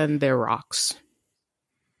people send their rocks?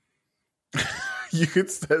 You can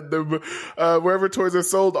send them wherever toys are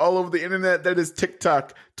sold all over the internet. That is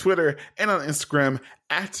TikTok, Twitter, and on Instagram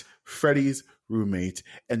at Freddy's Roommate.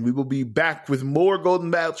 And we will be back with more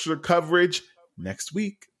Golden Bachelor coverage next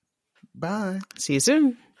week. Bye. See you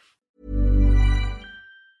soon.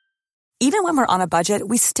 Even when we're on a budget,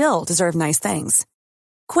 we still deserve nice things.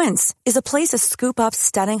 Quince is a place to scoop up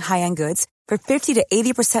stunning high-end goods for 50 to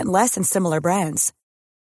 80% less than similar brands.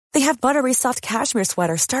 They have buttery soft cashmere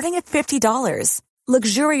sweaters starting at $50,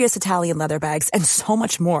 luxurious Italian leather bags, and so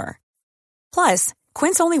much more. Plus,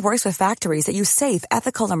 Quince only works with factories that use safe,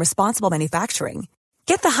 ethical, and responsible manufacturing.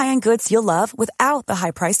 Get the high-end goods you'll love without the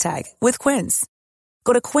high price tag with Quince.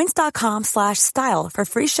 Go to quince.com/style for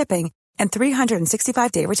free shipping and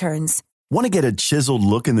 365-day returns. Want to get a chiseled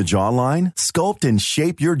look in the jawline? Sculpt and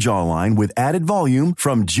shape your jawline with added volume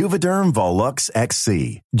from Juvederm Volux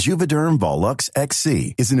XC. Juvederm Volux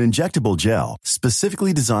XC is an injectable gel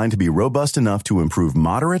specifically designed to be robust enough to improve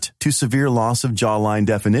moderate to severe loss of jawline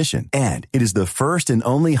definition. And it is the first and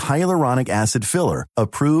only hyaluronic acid filler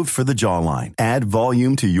approved for the jawline. Add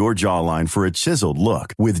volume to your jawline for a chiseled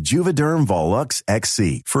look with Juvederm Volux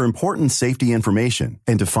XC. For important safety information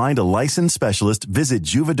and to find a licensed specialist, visit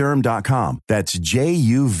juvederm.com. That's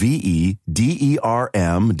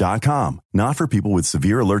JUVEDERM.com. Not for people with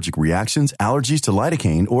severe allergic reactions, allergies to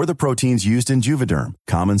lidocaine, or the proteins used in Juvederm.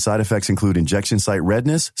 Common side effects include injection site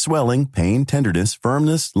redness, swelling, pain, tenderness,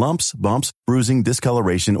 firmness, lumps, bumps, bruising,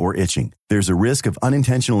 discoloration, or itching. There's a risk of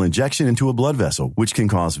unintentional injection into a blood vessel, which can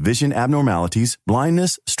cause vision abnormalities,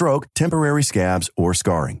 blindness, stroke, temporary scabs, or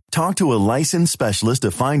scarring. Talk to a licensed specialist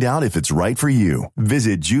to find out if it's right for you.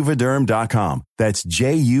 Visit Juvederm.com. That's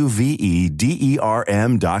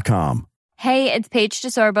JUVEDERM.com. Hey, it's Paige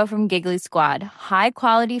DeSorbo from Giggly Squad. High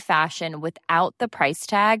quality fashion without the price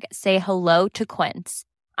tag. Say hello to Quince.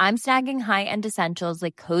 I'm snagging high-end essentials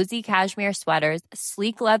like cozy cashmere sweaters,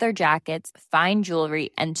 sleek leather jackets, fine jewelry,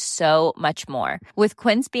 and so much more. With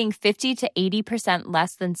Quince being 50 to 80%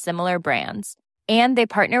 less than similar brands. And they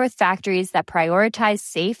partner with factories that prioritize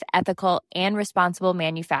safe, ethical, and responsible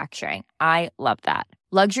manufacturing. I love that.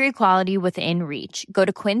 Luxury quality within reach. Go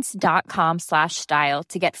to quince.com/style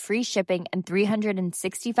to get free shipping and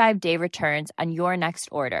 365-day returns on your next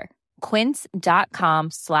order.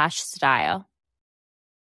 Quince.com/style.